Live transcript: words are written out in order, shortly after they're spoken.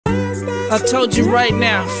I told you right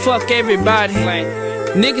now, fuck everybody.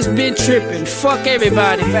 Niggas been tripping, fuck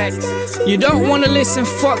everybody. You don't wanna listen,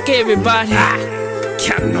 fuck everybody.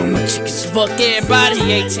 Counting on my chickens, fuck everybody.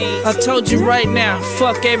 I told you right now,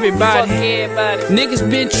 fuck everybody. Niggas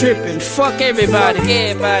been tripping, fuck everybody.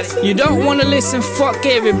 You don't wanna listen, fuck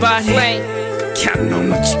everybody. Counting on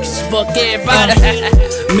my chickens, fuck everybody.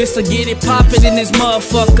 Mr. Get It Poppin' in this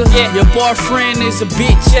motherfucker. Your boyfriend is a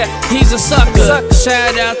bitch, he's a sucker.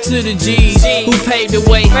 Shout out to the G's who paved the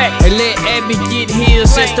way and let Abby get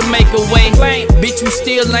his just to make a way. Bitch, we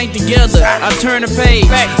still ain't together. I turn the page,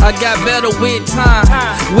 I got better with time,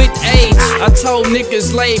 with age. I told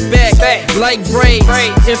niggas lay back like braids.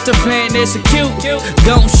 If the plan is cute,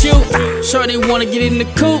 don't shoot. Shorty wanna get in the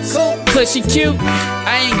coop, cause she cute.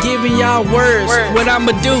 I ain't giving y'all words, what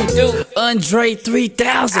I'ma do. Andre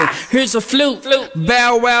 3000, here's a flute.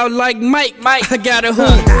 Bow wow like Mike, I got a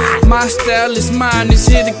hoop. My style is mine, it's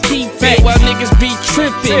here to keep it. While niggas be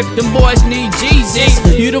trippin', them boys need Jesus.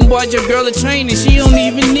 You done bought your girl a train and she don't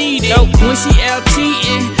even need it. When she out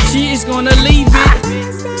cheating, she is gonna leave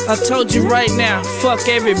it. I told you right now, fuck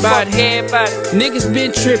everybody. Niggas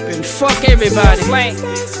been trippin', fuck everybody.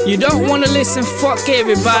 You don't wanna listen, fuck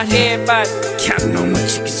everybody. Counting on my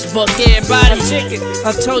chickens, fuck everybody.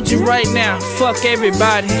 I told you right now, fuck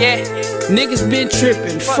everybody. Niggas been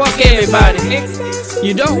trippin', fuck everybody.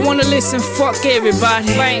 You don't wanna listen, fuck everybody.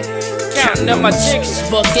 Counting on my chickens,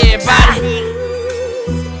 fuck everybody.